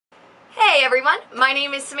everyone, my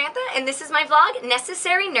name is Samantha and this is my vlog,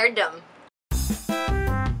 Necessary Nerddom.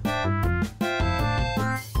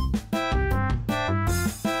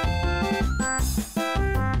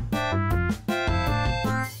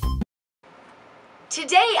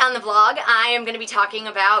 Today on the vlog, I am going to be talking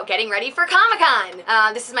about getting ready for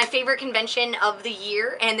Comic-Con. This is my favorite convention of the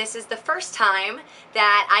year, and this is the first time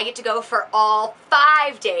that I get to go for all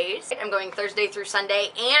 5 days. I'm going Thursday through Sunday,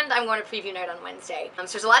 and I'm going to preview night on Wednesday. So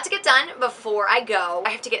there's a lot to get done before I go. I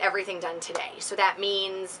have to get everything done today, so that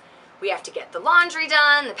means we have to get the laundry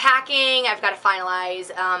done, the packing, I've got to finalize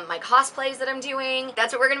my cosplays that I'm doing.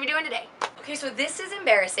 That's what we're going to be doing today. Okay, so this is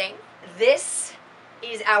embarrassing. This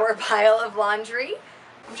is our pile of laundry.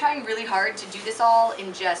 I'm trying really hard to do this all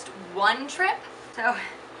in just one trip. So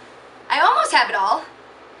I almost have it all.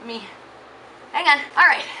 Let me, hang on. All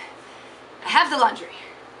right, I have the laundry.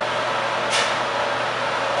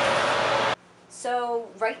 So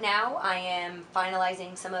right now I am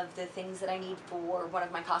finalizing some of the things that I need for one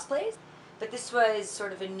of my cosplays. But this was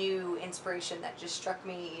sort of a new inspiration that just struck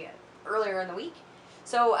me earlier in the week.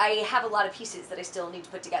 So I have a lot of pieces that I still need to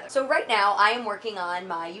put together. So right now I am working on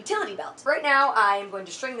my utility belt. Right now I am going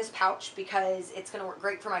to string this pouch because it's going to work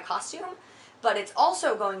great for my costume, but it's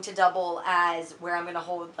also going to double as where I'm going to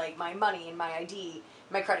hold like my money and my ID,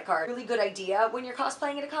 my credit card. Really good idea when you're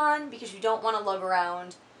cosplaying at a con because you don't want to lug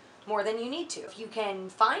around more than you need to. If you can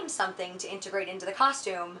find something to integrate into the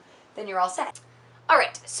costume, then you're all set.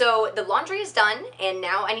 Alright, so the laundry is done, and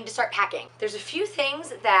now I need to start packing. There's a few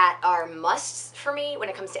things that are musts for me when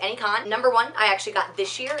it comes to any con. Number one, I actually got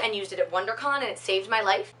this year and used it at WonderCon, and it saved my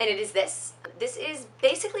life, and it is this. This is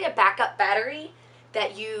basically a backup battery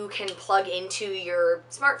that you can plug into your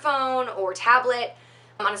smartphone or tablet.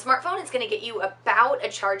 On a smartphone, it's going to get you about a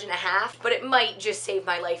charge and a half, but it might just save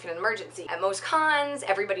my life in an emergency. At most cons,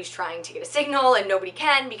 everybody's trying to get a signal and nobody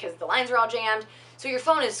can because the lines are all jammed, so your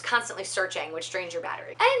phone is constantly searching, which drains your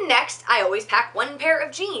battery. And next, I always pack one pair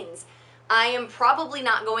of jeans. I am probably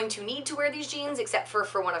not going to need to wear these jeans except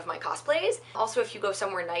for one of my cosplays. Also, if you go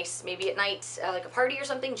somewhere nice, maybe at night, like a party or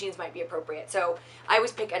something, jeans might be appropriate. So I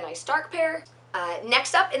always pick a nice dark pair.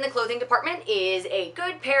 Next up in the clothing department is a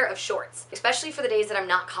good pair of shorts. Especially for the days that I'm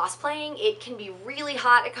not cosplaying, it can be really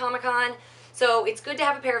hot at Comic-Con, so it's good to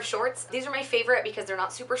have a pair of shorts. These are my favorite because they're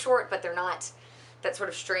not super short, but they're not that sort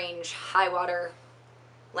of strange high water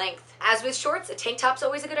length. As with shorts, a tank top's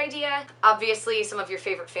always a good idea. Obviously, some of your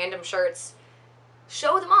favorite fandom shirts,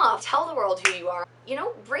 show them off, tell the world who you are. You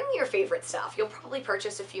know, bring your favorite stuff. You'll probably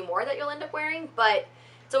purchase a few more that you'll end up wearing, but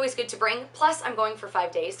it's always good to bring. Plus, I'm going for 5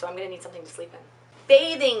 days, so I'm gonna need something to sleep in.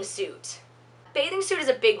 Bathing suit. Bathing suit is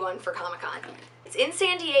a big one for Comic-Con. It's in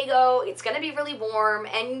San Diego, it's gonna be really warm,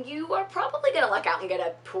 and you are probably gonna luck out and get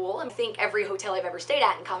a pool. I think every hotel I've ever stayed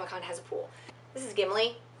at in Comic-Con has a pool. This is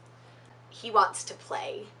Gimli. He wants to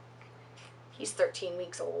play. He's 13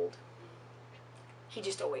 weeks old. He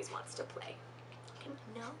just always wants to play.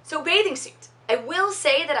 No. So bathing suit. I will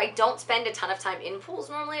say that I don't spend a ton of time in pools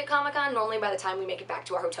normally at Comic-Con. Normally by the time we make it back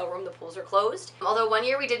to our hotel room, the pools are closed. Although one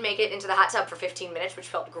year we did make it into the hot tub for 15 minutes, which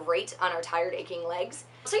felt great on our tired, aching legs.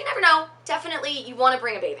 So you never know. Definitely you want to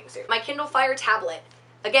bring a bathing suit. My Kindle Fire tablet.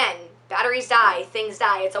 Again, batteries die, things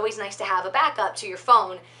die. It's always nice to have a backup to your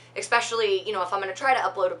phone, especially, you know, if I'm going to try to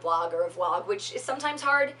upload a blog or a vlog, which is sometimes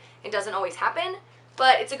hard and doesn't always happen.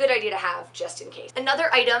 But it's a good idea to have just in case.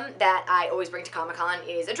 Another item that I always bring to Comic-Con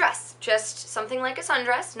is a dress. Just something like a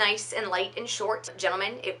sundress, nice and light and short.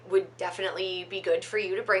 Gentlemen, it would definitely be good for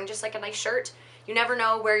you to bring just like a nice shirt. You never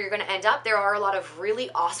know where you're going to end up. There are a lot of really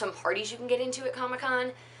awesome parties you can get into at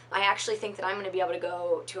Comic-Con. I actually think that I'm going to be able to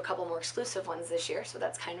go to a couple more exclusive ones this year, so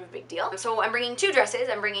that's kind of a big deal. So I'm bringing 2 dresses.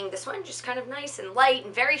 I'm bringing this one, just kind of nice and light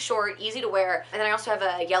and very short, easy to wear. And then I also have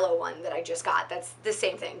a yellow one that I just got. That's the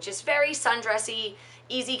same thing, just very sundressy,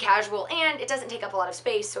 easy, casual, and it doesn't take up a lot of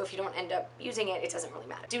space, so if you don't end up using it, it doesn't really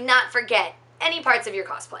matter. Do not forget any parts of your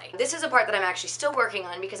cosplay. This is a part that I'm actually still working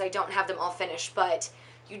on because I don't have them all finished, but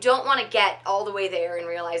you don't want to get all the way there and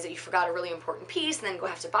realize that you forgot a really important piece and then go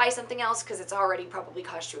have to buy something else because it's already probably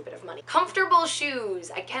cost you a bit of money. Comfortable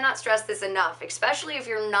shoes. I cannot stress this enough, especially if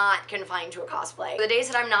you're not confined to a cosplay. For the days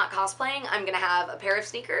that I'm not cosplaying, I'm going to have a pair of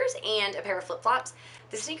sneakers and a pair of flip-flops.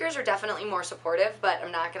 The sneakers are definitely more supportive, but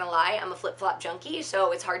I'm not going to lie, I'm a flip-flop junkie,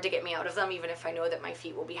 so it's hard to get me out of them even if I know that my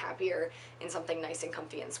feet will be happier in something nice and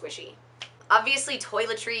comfy and squishy. Obviously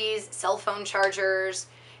toiletries, cell phone chargers,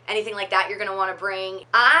 anything like that you're going to want to bring.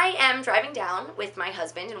 I am driving down with my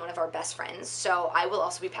husband and one of our best friends, so I will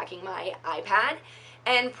also be packing my iPad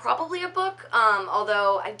and probably a book,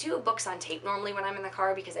 although I do books on tape normally when I'm in the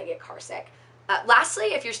car because I get car sick. Lastly,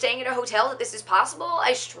 if you're staying at a hotel that this is possible,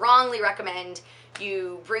 I strongly recommend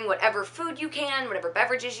You bring whatever food you can, whatever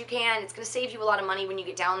beverages you can. It's going to save you a lot of money when you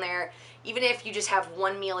get down there, even if you just have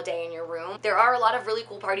one meal a day in your room. There are a lot of really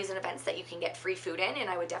cool parties and events that you can get free food in, and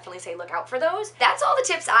I would definitely say look out for those. That's all the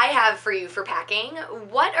tips I have for you for packing.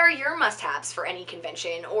 What are your must-haves for any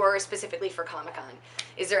convention or specifically for Comic-Con?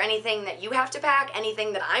 Is there anything that you have to pack?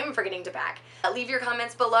 Anything that I'm forgetting to pack? Leave your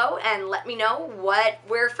comments below and let me know what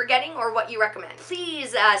we're forgetting or what you recommend.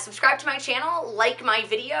 Please subscribe to my channel, like my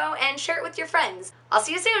video, and share it with your friends. I'll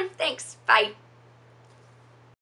see you soon. Thanks. Bye.